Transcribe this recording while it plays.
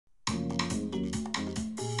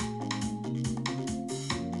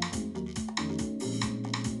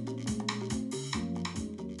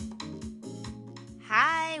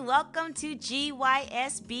welcome to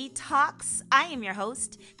GYSB Talks. I am your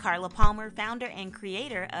host, Carla Palmer, founder and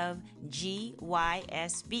creator of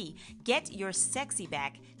GYSB. Get Your Sexy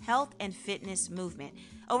Back Health and Fitness Movement.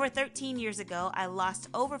 Over 13 years ago, I lost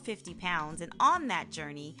over 50 pounds, and on that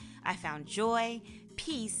journey, I found joy,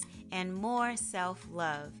 peace, and more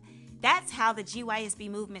self-love. That's how the GYSB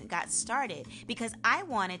movement got started, because I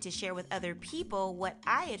wanted to share with other people what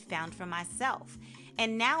I had found for myself.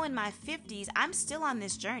 And now in my 50s, I'm still on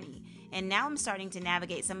this journey. And now I'm starting to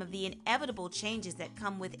navigate some of the inevitable changes that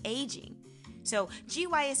come with aging. So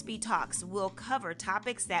GYSB Talks will cover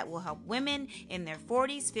topics that will help women in their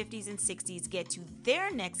 40s, 50s, and 60s get to their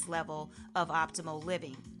next level of optimal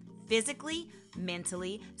living. Physically,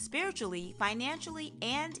 mentally, spiritually, financially,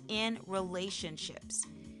 and in relationships.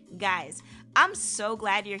 Guys, I'm so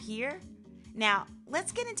glad you're here. Now,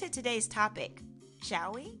 let's get into today's topic,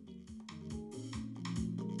 shall we?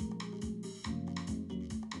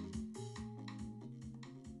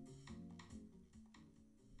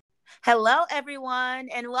 Hello, everyone,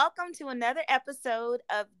 and welcome to another episode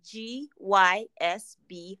of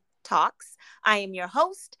GYSB Talks. I am your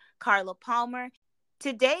host, Carla Palmer.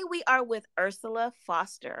 Today, we are with Ursula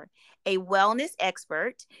Foster, a wellness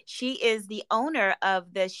expert. She is the owner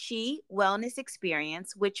of the She Wellness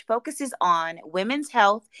Experience, which focuses on women's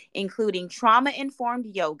health, including trauma-informed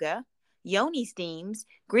yoga, yoni steams,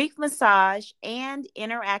 grief massage, and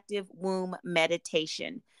interactive womb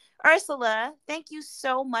meditation. Ursula, thank you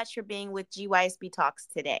so much for being with GYSB Talks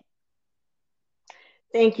today.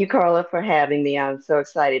 Thank you, Carla, for having me. I'm so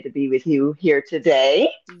excited to be with you here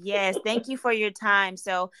today. Yes, thank you for your time.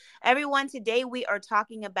 So, everyone, today we are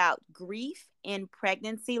talking about grief in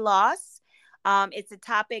pregnancy loss. It's a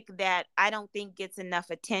topic that I don't think gets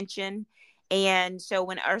enough attention. And so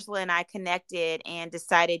when Ursula and I connected and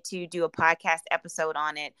decided to do a podcast episode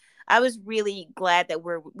on it, I was really glad that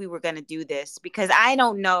we were going to do this, because I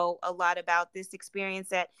don't know a lot about this experience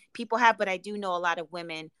that people have, but I do know a lot of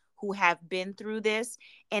women who have been through this.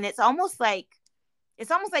 And it's almost like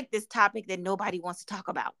this topic that nobody wants to talk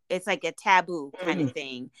about. It's like a taboo kind of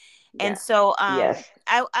thing. And Yeah. so Yes.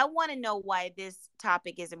 I want to know why this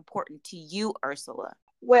topic is important to you, Ursula.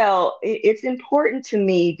 Well, it's important to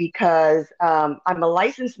me because I'm a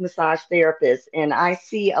licensed massage therapist, and I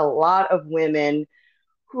see a lot of women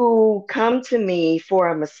who come to me for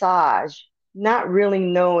a massage, not really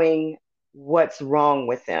knowing what's wrong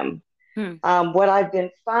with them. Hmm. What I've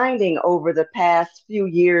been finding over the past few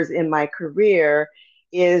years in my career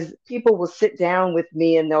is people will sit down with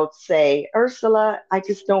me and they'll say, Ursula, I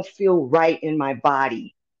just don't feel right in my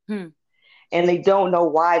body. Hmm. And they don't know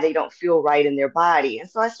why they don't feel right in their body. And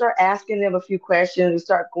so I start asking them a few questions. We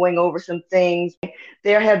start going over some things.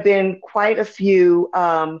 There have been quite a few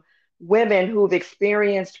women who've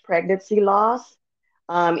experienced pregnancy loss,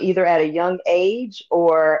 either at a young age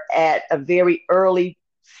or at a very early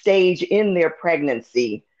stage in their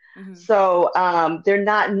pregnancy. Mm-hmm. So they're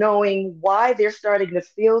not knowing why they're starting to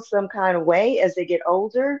feel some kind of way as they get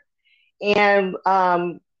older. And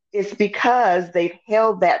it's because they've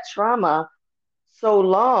held that trauma so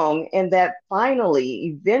long, and that finally,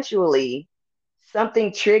 eventually,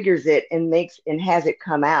 something triggers it and has it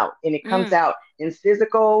come out. And it comes out in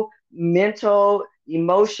physical, mental,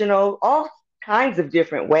 emotional, all kinds of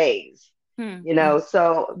different ways.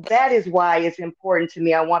 So that is why it's important to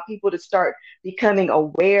me. I want people to start becoming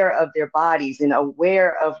aware of their bodies and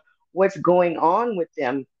aware of what's going on with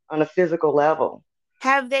them on a physical level.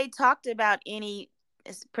 Have they talked about any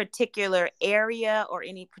particular area or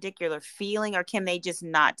any particular feeling, or can they just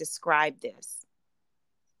not describe this?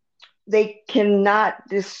 They cannot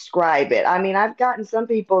describe it. I mean, I've gotten some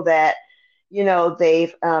people that,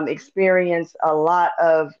 they've experienced a lot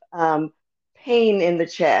of pain in the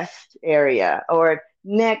chest area, or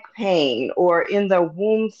neck pain, or in the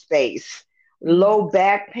womb space, low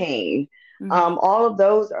back pain. All of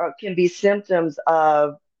those can be symptoms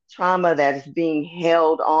of trauma that is being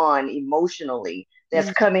held on emotionally,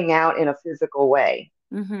 that's coming out in a physical way.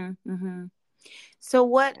 So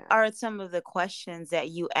what are some of the questions that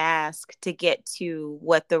you ask to get to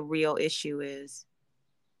what the real issue is?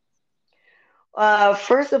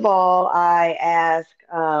 First of all, I ask,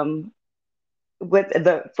 from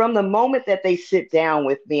the moment that they sit down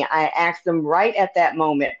with me, I ask them right at that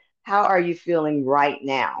moment, how are you feeling right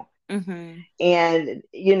now? And, and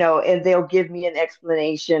they'll give me an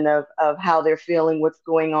explanation of how they're feeling, what's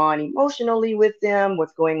going on emotionally with them,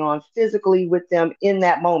 what's going on physically with them in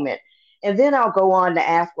that moment. And then I'll go on to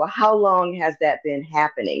ask, well, how long has that been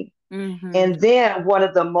happening? And then one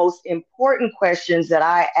of the most important questions that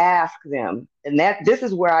I ask them, and this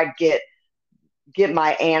is where I get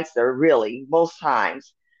my answer really most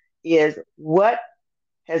times, is what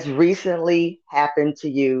has recently happened to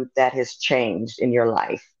you that has changed in your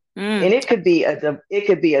life. And Mm. it could be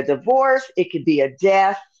a divorce, it could be a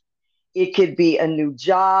death, it could be a new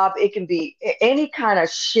job, it can be any kind of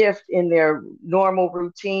shift in their normal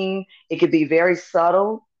routine. It could be very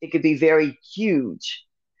subtle, it could be very huge.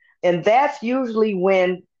 And that's usually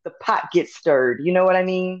when the pot gets stirred. You know what I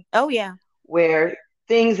mean? Oh yeah. Where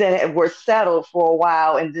things that were settled for a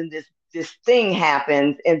while, and then this thing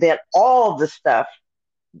happens, and then all the stuff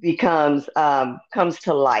becomes comes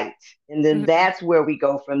to light, and then Hmm. that's where we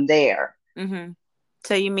go from there. Hmm.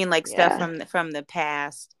 So you mean like stuff Yeah, from the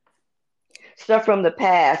past? stuff from the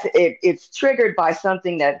past. It's triggered by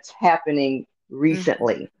something that's happening Hmm.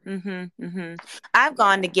 recently. Hmm. Hmm. I've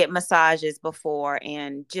gone to Yeah. get massages before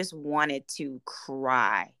and just wanted to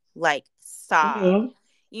cry, like sob, Mhm.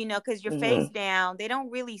 because you're face Mhm. down. They don't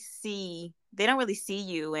really see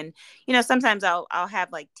you. And sometimes I'll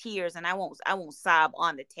have like tears, and I won't sob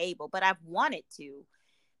on the table, but I've wanted to,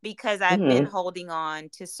 because I've been Mhm. holding on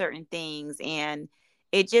to certain things, and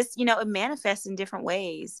it just, it manifests in different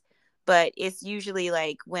ways. But it's usually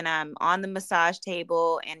like when I'm on the massage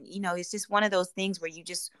table, and it's just one of those things where you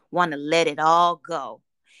just want to let it all go,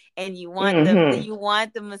 and Mhm. you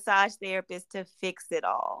want the massage therapist to fix it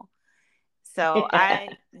all. So I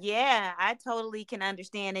totally can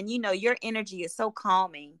understand. And your energy is so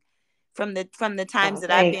calming from the times Oh,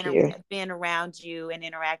 that I've thank been you. been around you and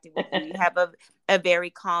interacted with you. You have a very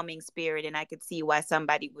calming spirit, and I could see why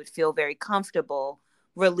somebody would feel very comfortable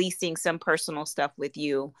releasing some personal stuff with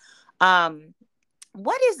you. Um,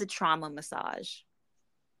 what is the trauma massage?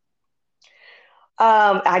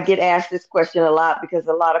 I get asked this question a lot because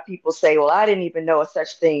a lot of people say, well, I didn't even know a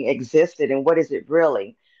such thing existed, and what is it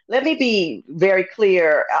really? Let me be very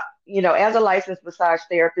clear. As a licensed massage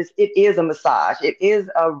therapist, it is a massage. It is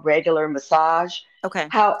a regular massage. Okay.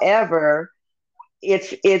 However,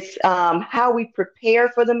 it's how we prepare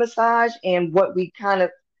for the massage and what we kind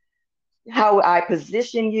of how I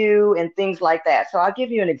position you and things like that. So I'll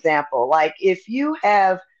give you an example. Like if you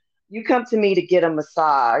come to me to get a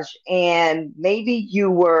massage and maybe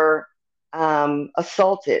you were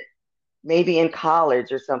assaulted, maybe in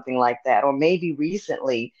college or something like that, or maybe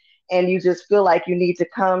recently, and you just feel like you need to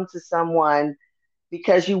come to someone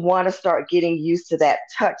because you want to start getting used to that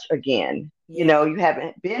touch again. Yeah. You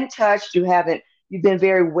haven't been touched, you've been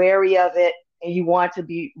very wary of it, and you want to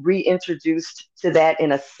be reintroduced to that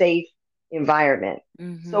in a safe environment.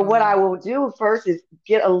 So, what I Mm-hmm. will do first is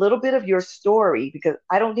get a little bit of your story because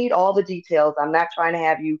I don't need all the details. I'm not trying to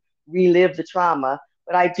have you relive the trauma,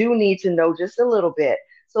 but I do need to know just a little bit.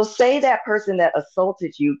 So, say that person that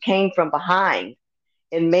assaulted you came from behind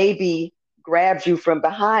and maybe grabbed you from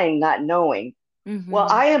behind, not knowing. Well,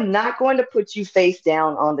 Mm-hmm. I am not going to put you face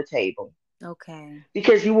down on the table Okay.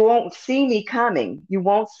 because you won't see me coming. You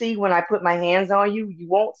won't see when I put my hands on you. You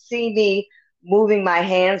won't see me moving my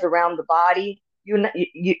hands around the body.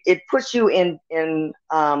 It puts you in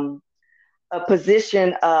a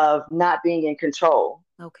position of not being in control.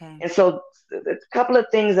 Okay. And so, a couple of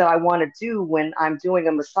things that I want to do when I'm doing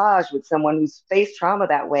a massage with someone who's faced trauma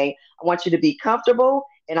that way, I want you to be comfortable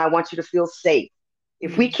and I want you to feel safe.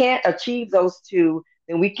 If we Mm. can't achieve those two,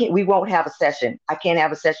 then we won't have a session. I can't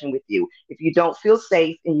have a session with you if you don't feel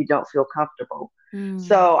safe and you don't feel comfortable. Mm.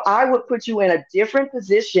 So I would put you in a different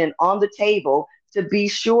position on the table to be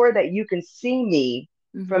sure that you can see me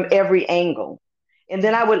from Mm-hmm. every angle. And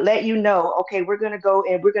then I would let you know, okay, we're going to go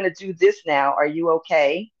and we're going to do this now. Are you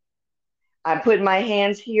okay? I'm putting my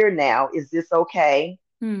hands here now. Is this okay?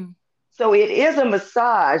 Mm. So it is a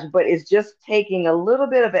massage, but it's just taking a little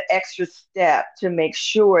bit of an extra step to make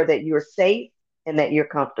sure that you're safe and that you're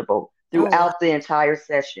comfortable Oh throughout the wow. entire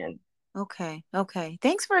session. Okay. Okay.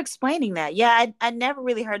 Thanks for explaining that. Yeah, I never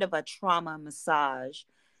really heard of a trauma massage,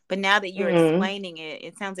 but now that you're Hmm. explaining it,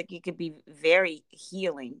 it sounds like it could be very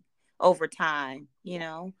healing over time, you Yeah.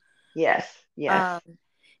 know? Yes. Yes. Um,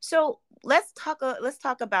 so let's talk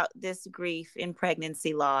about this grief in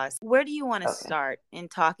pregnancy loss. Where do you want to Okay. start in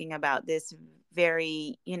talking about this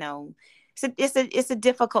very, it's a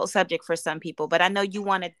difficult subject for some people, but I know you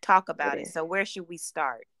want to talk It about it. is. So where should we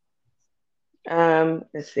start?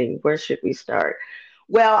 Let's see. Where should we start?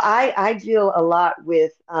 Well, I deal a lot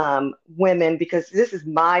with women because this is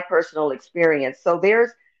my personal experience. So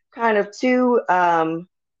there's kind of two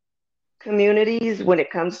communities when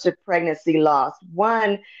it comes to pregnancy loss.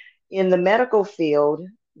 One, in the medical field,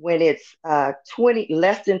 when it's 20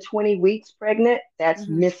 less than 20 weeks pregnant, that's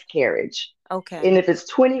Hmm. miscarriage. And Okay. if it's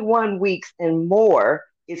 21 weeks and more,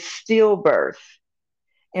 it's stillbirth.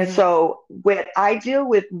 And Hmm. so when I deal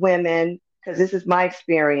with women, because this is my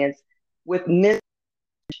experience with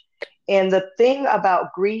And the thing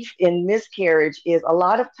about grief in miscarriage is a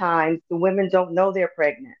lot of times the women don't know they're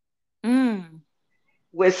pregnant. Mm.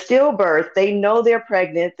 With stillbirth, they know they're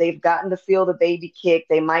pregnant. They've gotten to feel the baby kick.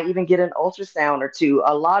 They might even get an ultrasound or two.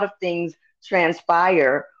 A lot of things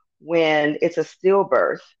transpire when it's a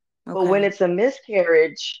stillbirth. But when Okay. it's a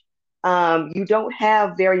miscarriage, you don't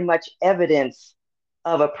have very much evidence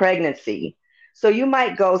of a pregnancy. So you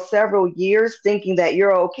might go several years thinking that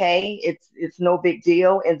you're okay. It's no big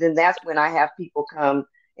deal. And then that's when I have people come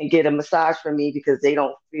and get a massage from me because they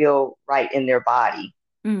don't feel right in their body.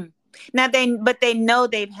 Mm. Now they know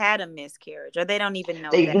they've had a miscarriage, or they don't even know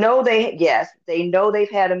They that. know yes, they know they've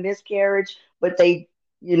had a miscarriage, but they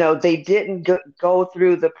didn't go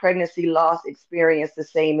through the pregnancy loss experience the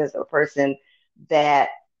same as a person that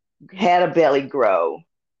had a belly grow,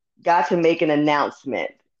 got to make an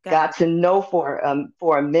announcement, got to Gotcha. know for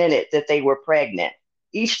a minute that they were pregnant.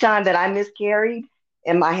 Each time that I miscarried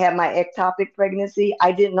and I had my ectopic pregnancy,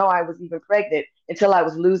 I didn't know I was even pregnant until I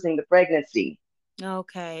was losing the pregnancy.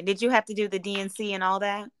 Okay. Did you have to do the DNC and all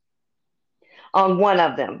that? On one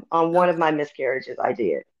of them, on one of Okay. my miscarriages, I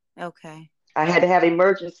did. Okay. I had to have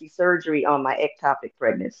emergency surgery on my ectopic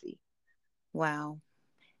pregnancy. Wow.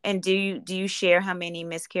 And do you share how many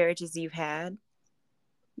miscarriages you've had?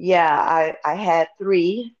 Yeah, I had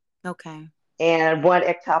three Okay. and one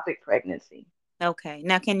ectopic pregnancy. Okay.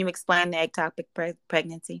 Now, can you explain the ectopic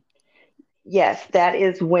pregnancy? Yes, that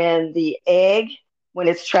is when the egg, when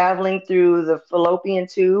it's traveling through the fallopian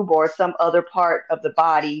tube or some other part of the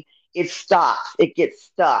body, it stops. It gets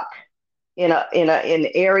stuck in an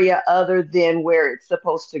area other than where it's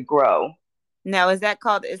supposed to grow. Now, is So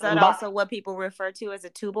that my also what people refer to as a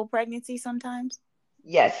tubal pregnancy sometimes?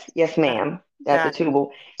 Yes, yes, Got ma'am. That's a got it.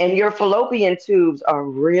 tubal. And your fallopian tubes are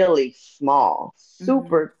really small, Mm-hmm.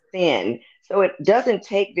 super thin. So it doesn't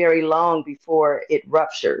take very long before it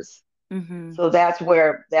ruptures. Mm-hmm. So that's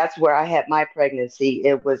where I had my pregnancy.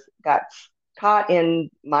 It was got caught in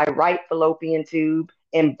my right fallopian tube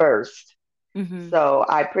and burst. Mm-hmm. So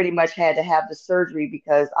I pretty much had to have the surgery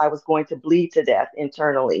because I was going to bleed to death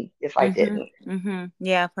internally if I didn't. Mm-hmm. Mm-hmm.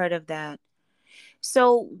 Yeah, I've heard of that.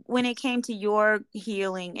 So, when it came to your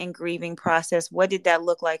healing and grieving process, what did that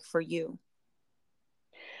look like for you?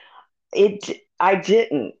 I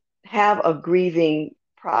didn't have a grieving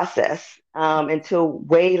process until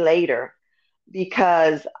way later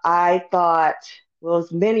because I thought, well,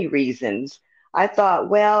 there's many reasons. I thought,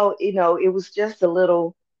 well, it was just a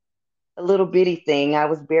little bitty thing. I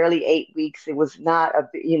was barely 8 weeks. It was not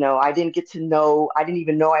I didn't get to know, I didn't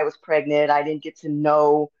even know I was pregnant. I didn't get to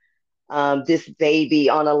know this baby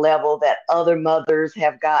on a level that other mothers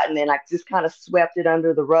have gotten. And I just kind of swept it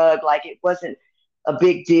under the rug like it wasn't a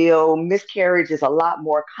big deal. Miscarriage is a lot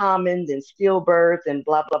more common than stillbirth and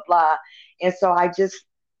blah, blah, blah. And so I just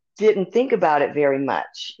didn't think about it very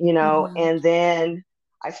much. Mm-hmm. And then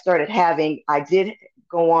I did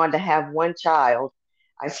go on to have one child.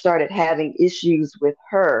 I started having issues with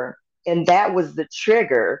her. And that was the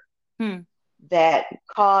trigger Hmm. that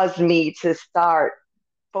caused me to start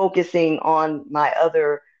focusing on my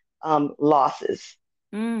other losses.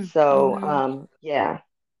 So, Mm-hmm. yeah.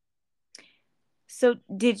 So,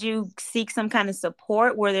 did you seek some kind of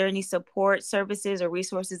support? Were there any support services or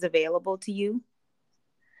resources available to you?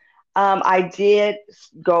 I did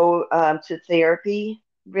go to therapy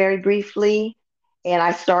very briefly, and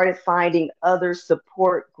I started finding other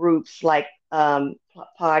support groups like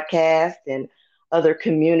podcasts and other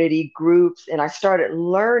community groups, and I started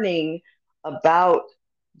learning about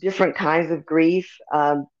different kinds of grief,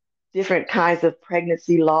 different kinds of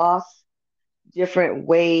pregnancy loss, different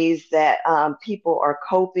ways that people are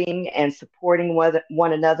coping and supporting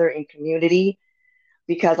one another in community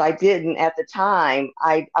because I didn't at the time.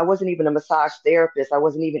 I wasn't even a massage therapist. I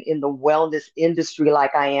wasn't even in the wellness industry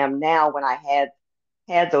like I am now when I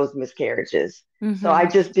had those miscarriages. So I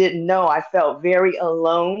Mm-hmm. just didn't know. I felt very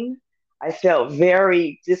alone. I felt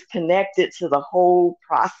very disconnected to the whole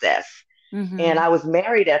process. And Mm-hmm. I was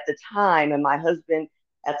married at the time, and my husband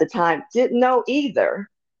at the time didn't know either,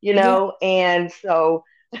 Yeah. and so,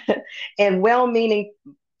 and well meaning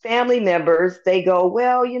family members, they go,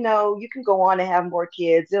 well, you can go on and have more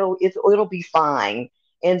kids. It'll be fine.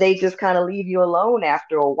 And they just kind of leave you alone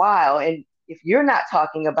after a while. And if you're not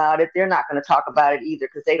talking about it, they're not going to talk about it either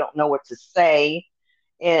because they don't know what to say.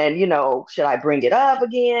 And, should I bring it up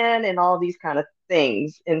again? And all these kind of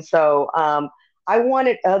things. And so I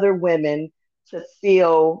wanted other women to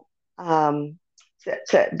feel,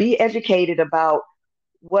 to be educated about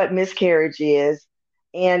what miscarriage is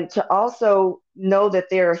and to also know that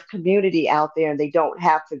there's community out there and they don't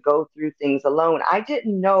have to go through things alone. I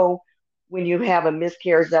didn't know when you have a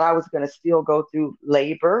miscarriage that I was going to still go through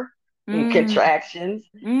labor and Mm, contractions,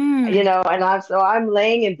 mm, and I'm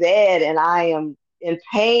laying in bed and I am in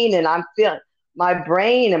pain and I'm feeling my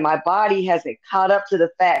brain and my body hasn't caught up to the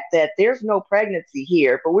fact that there's no pregnancy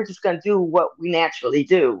here, but we're just going to do what we naturally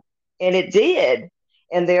do. And it did.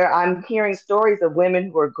 And I'm hearing stories of women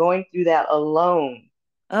who are going through that alone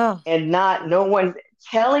oh, and not no one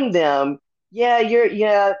telling them,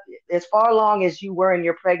 yeah, as far along as you were in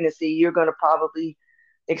your pregnancy, you're going to probably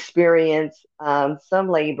experience some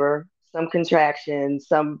labor, some contractions,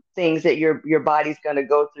 some things that your body's going to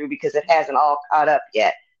go through because it hasn't all caught up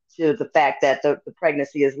yet to the fact that the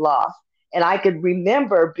pregnancy is lost. And I could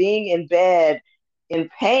remember being in bed in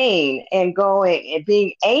pain and going and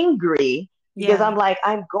being angry because yeah. I'm like,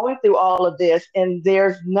 I'm going through all of this and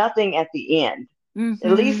there's nothing at the end.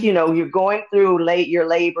 At least, Mm-hmm. you're going through your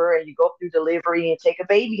labor and you go through delivery and take a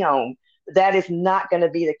baby home. But that is not going to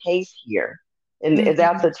be the case here. And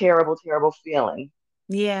that's a Mm-mm. terrible, terrible feeling.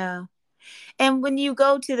 Yeah. And when you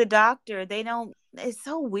go to the doctor, they don't, it's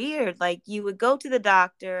so weird. Like you would go to the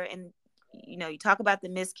doctor and, you talk about the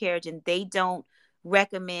miscarriage and they don't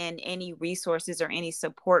recommend any resources or any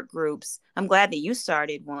support groups. I'm glad that you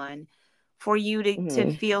started one for you to Hmm.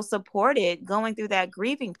 feel supported going through that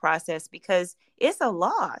grieving process because it's a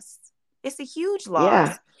loss. It's a huge Yeah.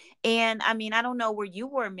 loss. And I mean, I don't know where you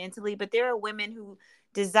were mentally, but there are women who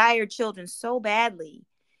desire children so badly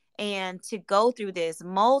and to go through this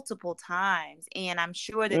multiple times, and I'm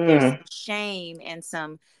sure that there's Mm. some shame and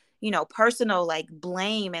some personal like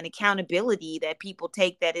blame and accountability that people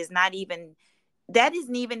take that isn't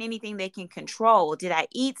even anything they can control. Did I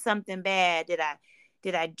eat something bad? Did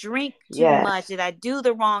I drink too much? Yes. Did I do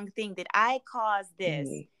the wrong thing? Did I cause this?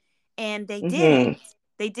 Hmm. And Hmm.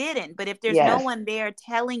 they didn't. But if there's no Yes. one there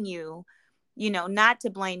telling you, not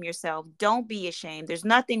to blame yourself, don't be ashamed. There's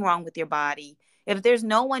nothing wrong with your body. If there's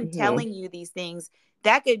no one Hmm. telling you these things,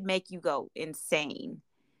 that could make you go insane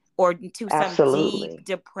or to some deep Absolutely.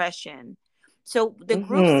 depression. So the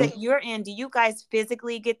groups Hmm. that you're in, do you guys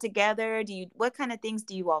physically get together? What kind of things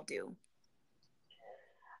do you all do?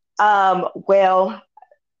 Well,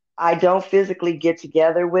 I don't physically get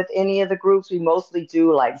together with any of the groups. We mostly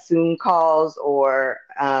do like Zoom calls or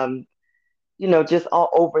just all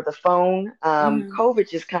over the phone. Mm-hmm. COVID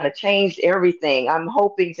just kind of changed everything. I'm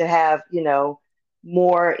hoping to have,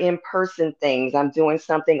 more in-person things. I'm doing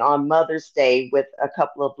something on Mother's Day with a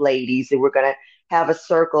couple of ladies, and we're going to have a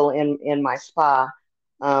circle in my spa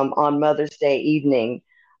on Mother's Day evening.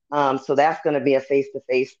 So that's going to be a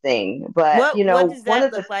face-to-face thing. But, What does one that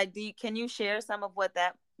of the look like? Can you share some of what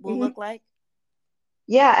that will Mhm. look like?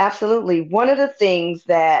 Yeah, absolutely. One of the things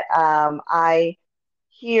that I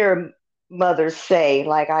hear mothers say,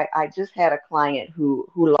 like I just had a client who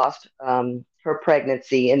lost her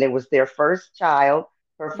pregnancy, and it was their first child,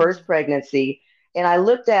 her Mm-hmm. first pregnancy. And I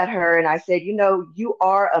looked at her and I said, you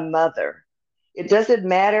are a mother. It doesn't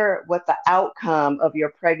matter what the outcome of your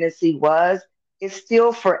pregnancy was, it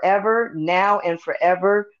still forever, now and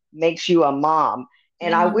forever, makes you a mom.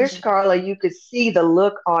 And I wish, Mm-hmm. Carla, you could see the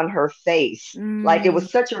look on her face. Like it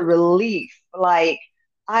was such a relief. Like,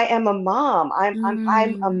 I am a mom. I'm a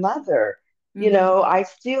Mm-hmm. mother. Mm-hmm. I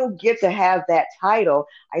still get to have that title.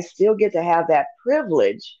 I still get to have that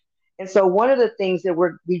privilege. And so one of the things that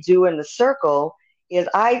we do in the circle is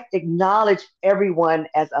I acknowledge everyone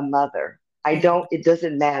as a mother. Yeah. It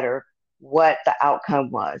doesn't matter what the outcome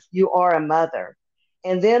was. You are a mother.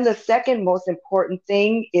 And then the second most important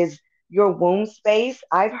thing is your womb space.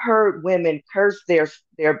 I've heard women curse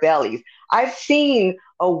their bellies. I've seen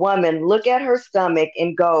a woman look at her stomach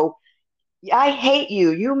and go, I hate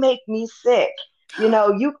you. You make me sick.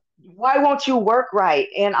 You why won't you work right?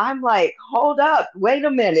 And I'm like, hold up, wait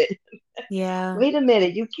a minute. Yeah. Wait a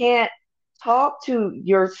minute. You can't talk to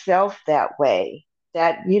yourself that way.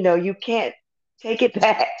 You can't take it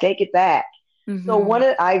back, take it back. So Mm-hmm.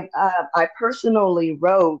 I personally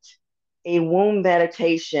wrote a womb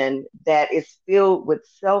meditation that is filled with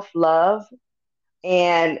self-love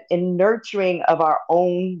and in nurturing of our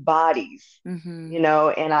own bodies, Mm-hmm.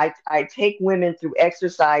 and I take women through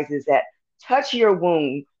exercises that touch your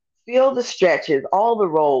womb, feel the stretches, all the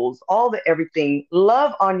rolls, all the everything,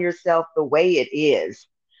 love on yourself the way it is,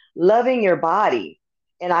 loving your body.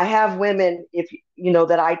 And I have women, if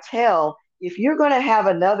that I tell, if you're going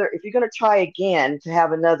to try again to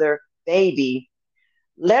have another baby,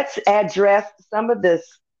 let's address some of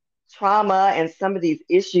this trauma and some of these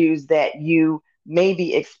issues that you may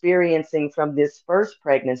be experiencing from this first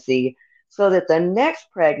pregnancy so that the next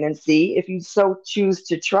pregnancy, if you so choose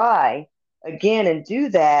to try again and do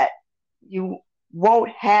that, you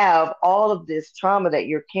won't have all of this trauma that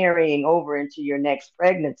you're carrying over into your next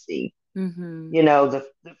pregnancy. Mm-hmm. You know, the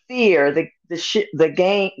fear, the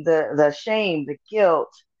gain, the shame, the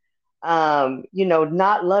guilt, you know,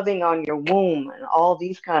 not loving on your womb and all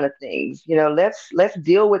these kind of things. You know, let's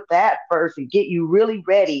deal with that first and get you really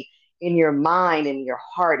ready in your mind and your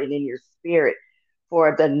heart and in your spirit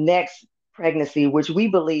for the next pregnancy, which we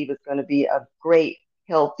believe is going to be a great,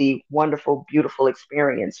 healthy, wonderful, beautiful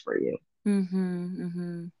experience for you. Mm-hmm.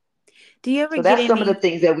 Mm-hmm. Do you ever So get that's some of the any?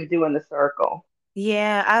 things that we do in the circle.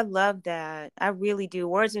 Yeah, I love that. I really do.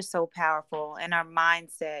 Words are so powerful, and our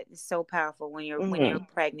mindset is so powerful when you're Hmm.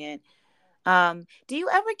 pregnant. Do you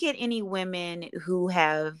ever get any women who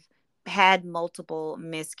have had multiple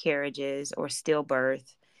miscarriages or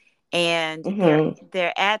stillbirth, and Hmm.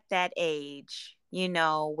 they're at that age, you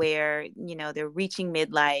know, where, you know, they're reaching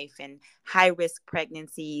midlife and high risk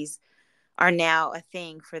pregnancies are now a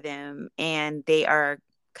thing for them, and they are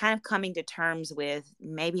kind of coming to terms with,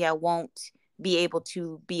 maybe I won't be able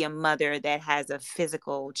to be a mother that has a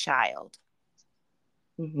physical child.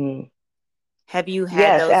 Hmm. Have you had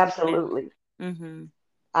Yes, those women? absolutely. Mm-hmm.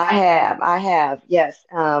 I have, yes.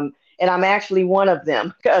 And I'm actually one of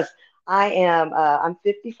them because I'm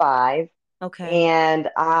 55 Okay. and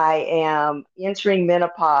I am entering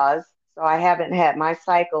menopause. So I haven't had my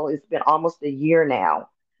cycle, it's been almost a year now.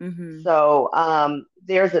 Mm-hmm. So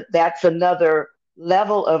that's another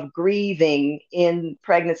level of grieving in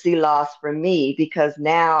pregnancy loss for me because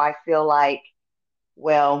now I feel like,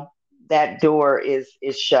 well, that door is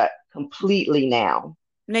shut completely now.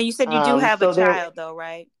 Now, you said you do have a So there child though,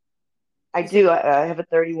 right? I You said do. I have a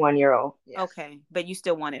 31-year-old. Yes. okay, but you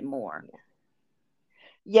still wanted more.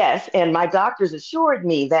 Yes. And my doctors assured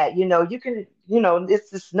me that, you can,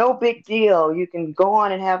 this is no big deal. You can go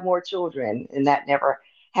on and have more children. And that never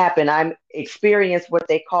happened. I'm experienced what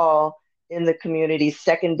they call in the community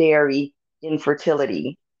secondary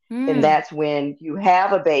infertility. And Mm. that's when you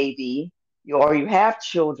have a baby or you have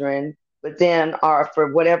children, but then are,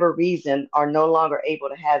 for whatever reason, are no longer able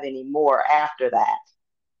to have any more after that.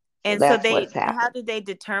 So And so that's they, what's how happened. did they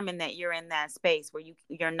determine that you're in that space where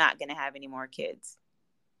you're not going to have any more kids?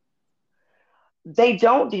 They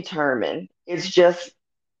don't determine. It's just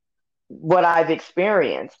what I've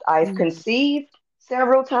experienced. I've Hmm. conceived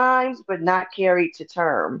several times, but not carried to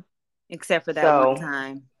term. Except for that one So,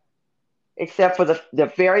 time. except for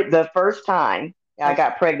the first time, I Okay.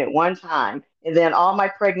 got pregnant one time, and then all my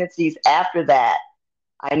pregnancies after that,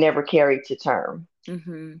 I never carried to term.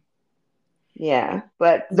 Mm-hmm. Yeah,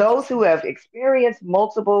 but those who Interesting. have experienced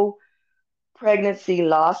multiple pregnancy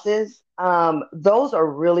losses, those are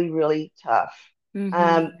really, really tough. Um,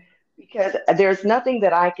 Mm-hmm. because there's nothing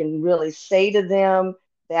that I can really say to them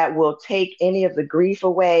that will take any of the grief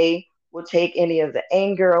away, will take any of the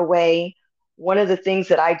anger away. One of the things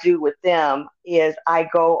that I do with them is I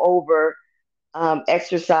go over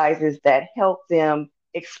exercises that help them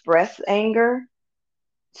express anger,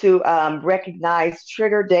 to recognize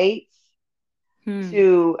trigger dates, Hmm.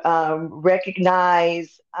 to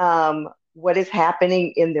recognize what is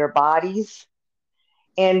happening in their bodies,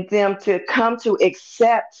 and them to come to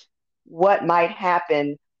accept what might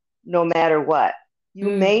happen no matter what. You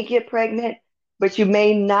Hmm. may get pregnant, but you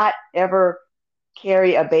may not ever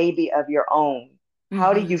carry a baby of your own.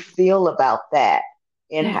 How do you Mm-hmm. feel about that?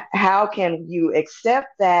 And how can you accept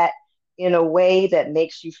that in a way that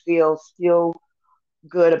makes you feel still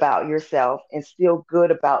good about yourself and still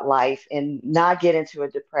good about life and not get into a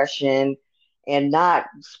depression and not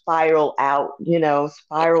spiral out,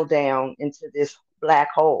 spiral down into this black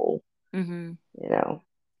hole, Mm-hmm. you know.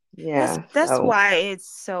 That's Yeah. that's So, why it's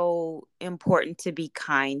so important to be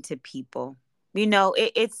kind to people. You know,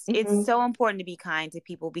 it's mhm, so important to be kind to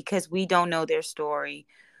people because we don't know their story.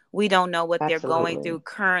 We don't know what they're going through absolutely.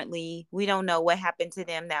 currently. We don't know what happened to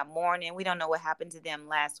them that morning. We don't know what happened to them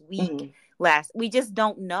last week. Mhm, We just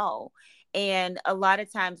don't know. And a lot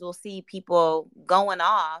of times we'll see people going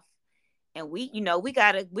off, and we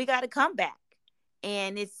gotta come back.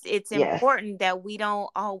 And it's yes. important that we don't,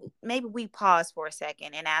 oh, maybe we pause for a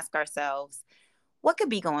second and ask ourselves, what could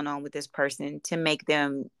be going on with this person to make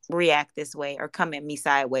them react this way or come at me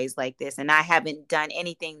sideways like this, and I haven't done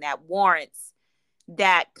anything that warrants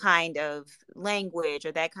that kind of language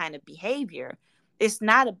or that kind of behavior. It's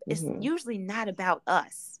Hmm. usually not about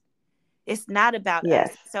us. It's not about us.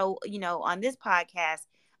 Yes. So, on this podcast,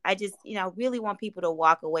 I just, really want people to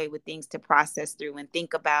walk away with things to process through and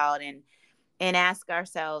think about, and ask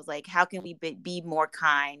ourselves, like, how can we be more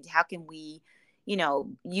kind? How can we,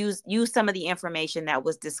 use some of the information that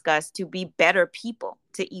was discussed to be better people,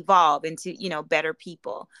 to evolve into, better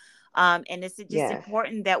people. And it's just Yes.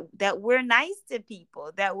 important that we're nice to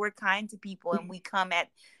people, that we're kind to people, and we come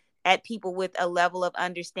at people with a level of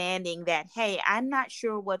understanding that, hey, I'm not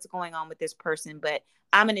sure what's going on with this person, but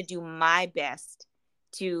I'm going to do my best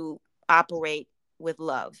to operate with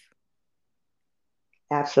love.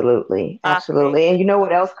 Absolutely. Operate Absolutely. And with you know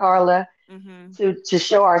what love. else, Carla? Mm-hmm. To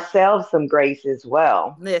show ourselves some grace as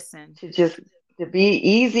well. Listen. To just to be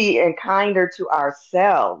easy and kinder to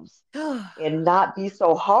ourselves and not be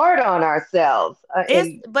so hard on ourselves. It's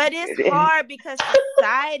And hard because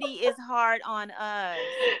society is hard on us.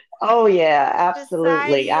 oh yeah,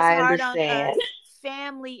 absolutely. Society is I hard on us. understand.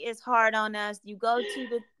 Family is hard on us. You go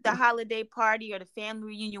to the holiday party or the family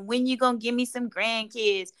reunion. When you gonna give me some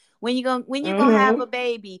grandkids? When you gonna have Mm-hmm. a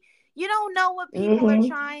baby? You don't know what people are Mm-hmm.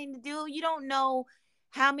 trying to do. You don't know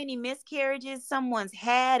how many miscarriages someone's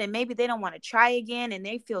had, and maybe they don't want to try again and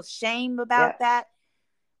they feel shame about Yep. that.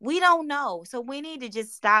 We don't know. So we need to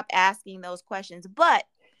just stop asking those questions. But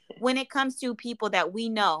when it comes to people that we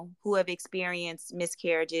know who have experienced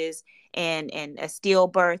miscarriages and a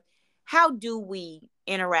stillbirth, how do we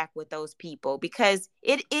interact with those people? Because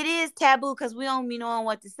it is taboo because we don't be knowing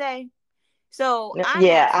what to say. So I'm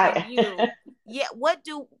Yeah, asking you, I yeah,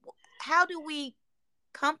 how do we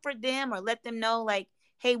comfort them or let them know, like,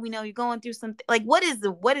 hey, we know you're going through something. Like, what is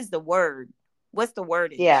the word? What's the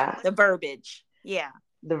wordage? yeah. The verbiage. Yeah.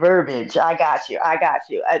 The verbiage. I got you. I got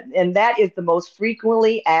you. And that is the most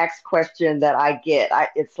frequently asked question that I get.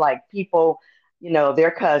 It's like people,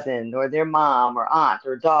 their cousin or their mom or aunt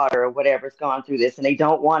or daughter or whatever's gone through this, and they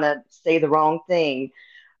don't want to say the wrong thing.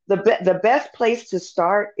 The best place to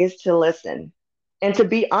start is to listen and to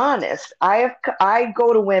be honest. I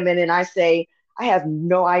go to women and I say, I have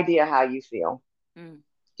no idea how you feel. Mm.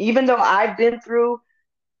 Even though I've been through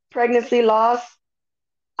pregnancy loss,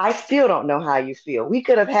 I still don't know how you feel. We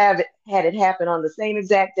could have had it happen on the same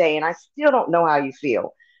exact day, and I still don't know how you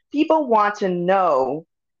feel. People want to know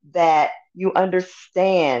that you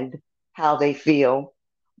understand how they feel,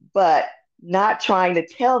 but not trying to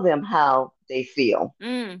tell them how they feel.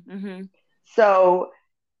 Mm. Mm-hmm. So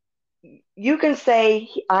you can say,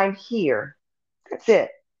 I'm here. That's it.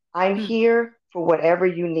 I'm Mm. here for whatever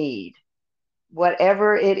you need,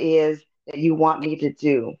 whatever it is that you want me to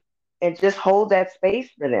do. And just hold that space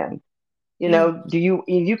for them. Mm.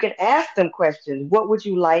 You can ask them questions. What would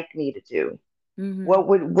you like me to do? Mm-hmm. What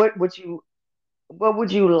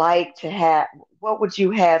would you like to have? What would you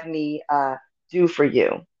have me do for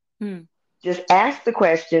you? Mm. Just ask the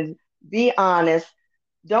questions. Be honest.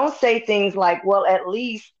 Don't say things like, well, at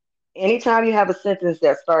least. Anytime you have a sentence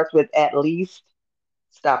that starts with at least,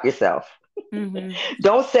 stop yourself. Mm-hmm.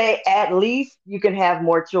 Don't say at least you can have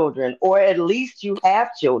more children or at least you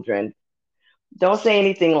have children. Don't say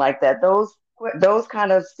anything like that. Those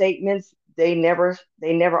kind of statements, they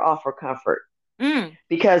never offer comfort Mm.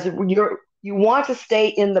 because you want to stay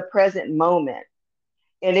in the present moment.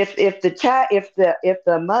 And if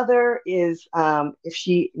the mother is if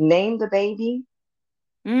she named the baby,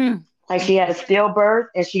 Mm. like she had a stillbirth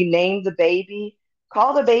and she named the baby,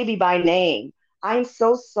 call the baby by name. I'm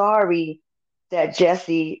so sorry that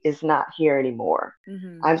Jesse is not here anymore.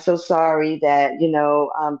 Mm-hmm. I'm so sorry that,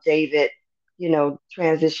 David,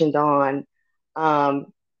 transitioned on.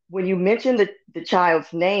 When you mention the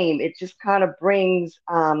child's name, it just kind of brings,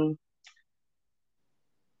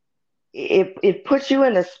 it puts you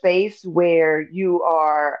in a space where you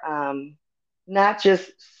are not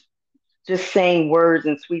just saying words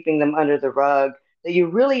and sweeping them under the rug, that you're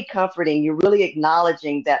really comforting, you're really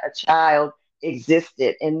acknowledging that a child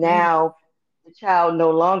existed and Mm. now the child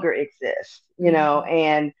no longer exists, Mm-hmm.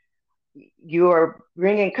 and you're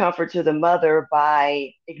bringing comfort to the mother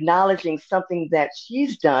by acknowledging something that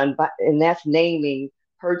she's done, and that's naming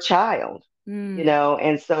her child, Mm.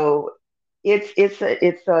 and so it's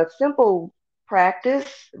a simple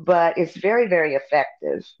practice, but it's very, very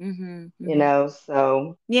effective, Mm-hmm. Mm-hmm.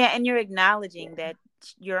 so. Yeah, and you're acknowledging that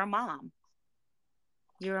you're a mom.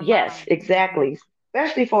 You're a Yes, mom. Mm-hmm. exactly.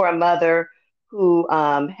 Especially for a mother who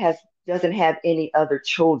has doesn't have any other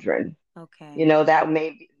children. Okay. That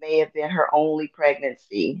may have been her only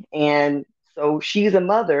pregnancy, and so she's a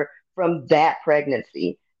mother from that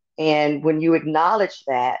pregnancy. And when you acknowledge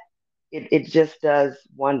that, it just does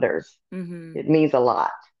wonders. Mm-hmm. It means a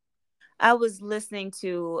lot. I was listening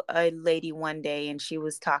to a lady one day, and she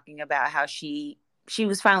was talking about how she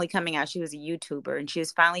was finally coming out. She was a YouTuber, and she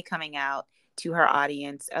was finally coming out to her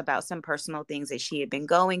audience about some personal things that she had been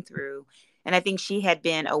going through. And I think she had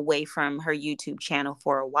been away from her YouTube channel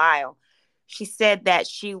for a while. She said that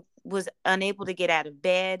she was unable to get out of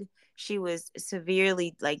bed. she was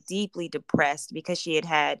severely, like deeply depressed because she had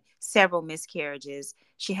had several miscarriages.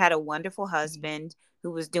 She had a wonderful husband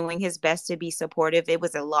who was doing his best to be supportive. It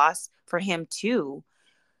was a loss for him too.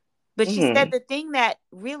 But she said Mm-hmm. the thing that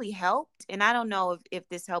really helped, and I don't know if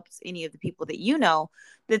this helps any of the people that you know,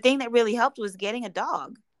 the thing that really helped was getting a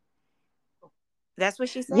dog. That's what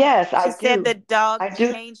she said. Yes, She I said the do. dog I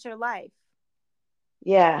do. changed her life.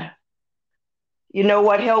 Yeah. You know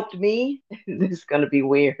what helped me? This is going to be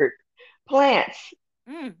weird. Plants.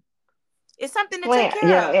 Mm. It's something to take Plant. You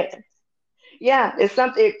care know, of. yeah, it's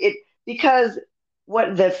something because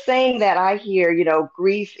what the saying that I hear,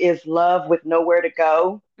 grief is love with nowhere to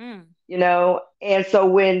go, Mm. and so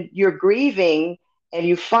when you're grieving and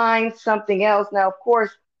you find something else, now of course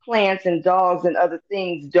plants and dogs and other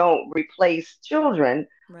things don't replace children,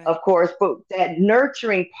 Right. of course, but that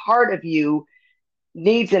nurturing part of you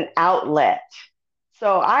needs an outlet.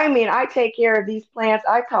 So I mean, I take care of these plants.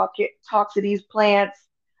 I talk to these plants.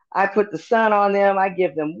 I put the sun on them. I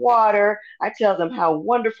give them water. I tell them how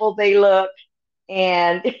wonderful they look,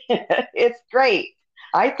 and it's great.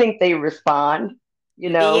 I think they respond. So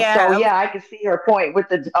Yeah. yeah, I can see her point with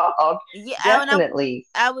the dog. Yeah. Definitely.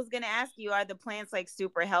 I was gonna ask you, are the plants like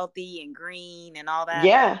super healthy and green and all that?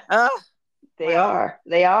 Yeah, Oh, they wow. are.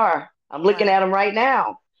 They are. I'm looking Wow. at them right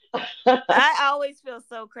now. I always feel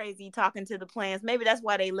so crazy talking to the plants. Maybe that's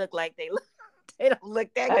why they look like they look. They don't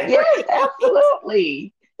look that Yes, great.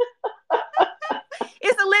 absolutely.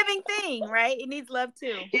 It's a living thing, right? It needs love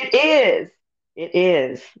too. It is. It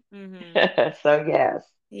is. Hmm. So yes.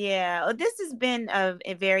 Yeah, well, this has been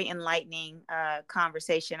a very enlightening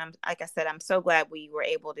conversation. Like I said, I'm so glad we were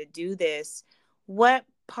able to do this. What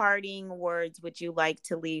parting words would you like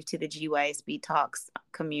to leave to the GYSB Talks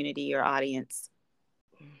community or audience?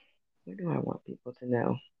 What do I want people to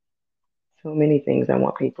know? So many things I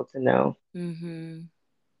want people to know. Mm-hmm.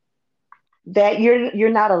 That you're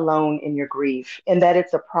not alone in your grief and that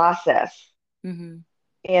it's a process. Mm-hmm.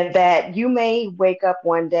 And that you may wake up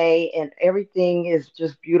one day and everything is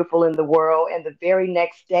just beautiful in the world, and the very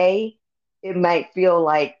next day it might feel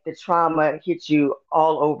like the trauma hits you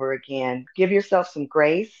all over again. Give yourself some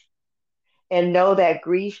grace and know that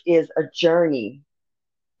grief is a journey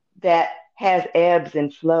that has ebbs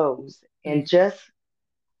and flows, and just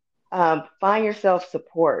find yourself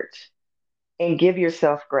support and give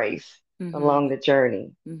yourself grace Mm-hmm. along the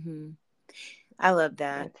journey. Mm-hmm. I love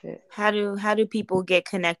that. That's it. How do people get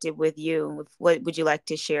connected with you? What would you like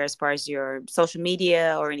to share as far as your social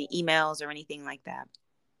media or any emails or anything like that?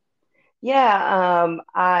 Yeah,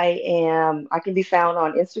 I can be found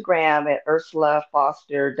on Instagram at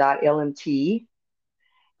ursulafoster.lmt.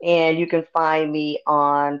 And you can find me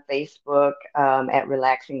on Facebook at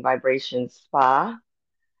Relaxing Vibrations Spa.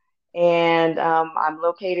 And I'm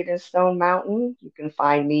located in Stone Mountain. You can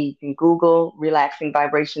find me, you can Google Relaxing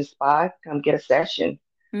Vibration Spa, come get a session.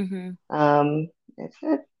 Mm-hmm. Um, that's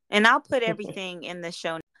it. And I'll put everything in the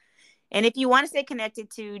show. And if you want to stay connected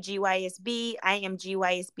to GYSB, I am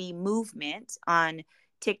GYSB Movement on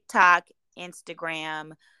TikTok,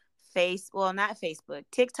 Instagram, not Facebook,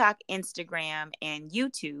 TikTok, Instagram, and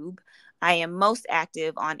YouTube. I am most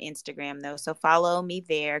active on Instagram though. So follow me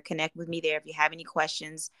there, connect with me there. If you have any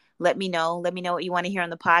questions, let me know. Let me know what you want to hear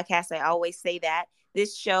on the podcast. I always say that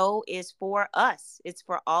this show is for us. It's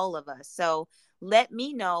for all of us. So let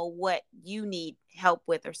me know what you need help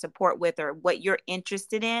with or support with or what you're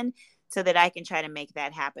interested in so that I can try to make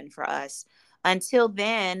that happen for us. Until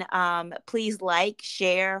then, please like,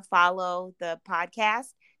 share, follow the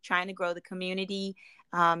podcast, trying to grow the community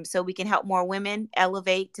so we can help more women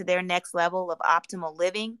elevate to their next level of optimal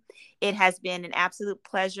living. It has been an absolute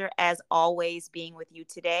pleasure, as always, being with you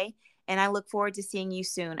today. And I look forward to seeing you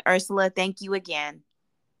soon. Ursula, thank you again.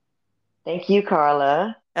 Thank you,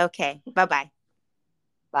 Carla. Okay. Bye-bye.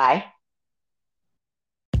 Bye.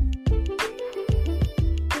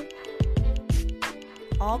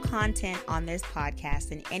 All content on this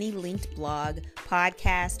podcast and any linked blog,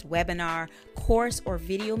 podcast, webinar, course, or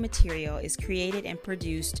video material is created and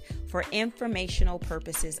produced for informational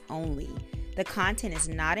purposes only. The content is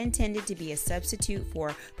not intended to be a substitute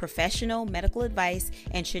for professional medical advice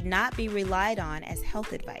and should not be relied on as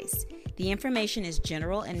health advice. The information is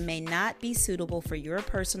general and may not be suitable for your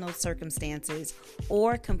personal circumstances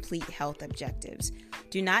or complete health objectives.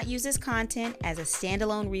 Do not use this content as a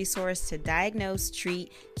standalone resource to diagnose,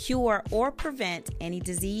 treat, cure, or prevent any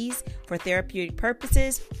disease for therapeutic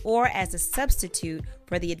purposes or as a substitute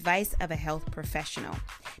for the advice of a health professional.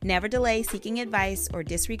 Never delay seeking advice or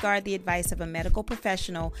disregard the advice of a medical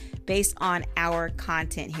professional based on our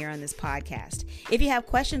content here on this podcast. If you have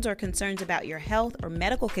questions or concerns about your health or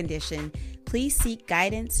medical condition, please seek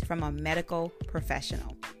guidance from a medical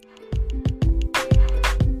professional.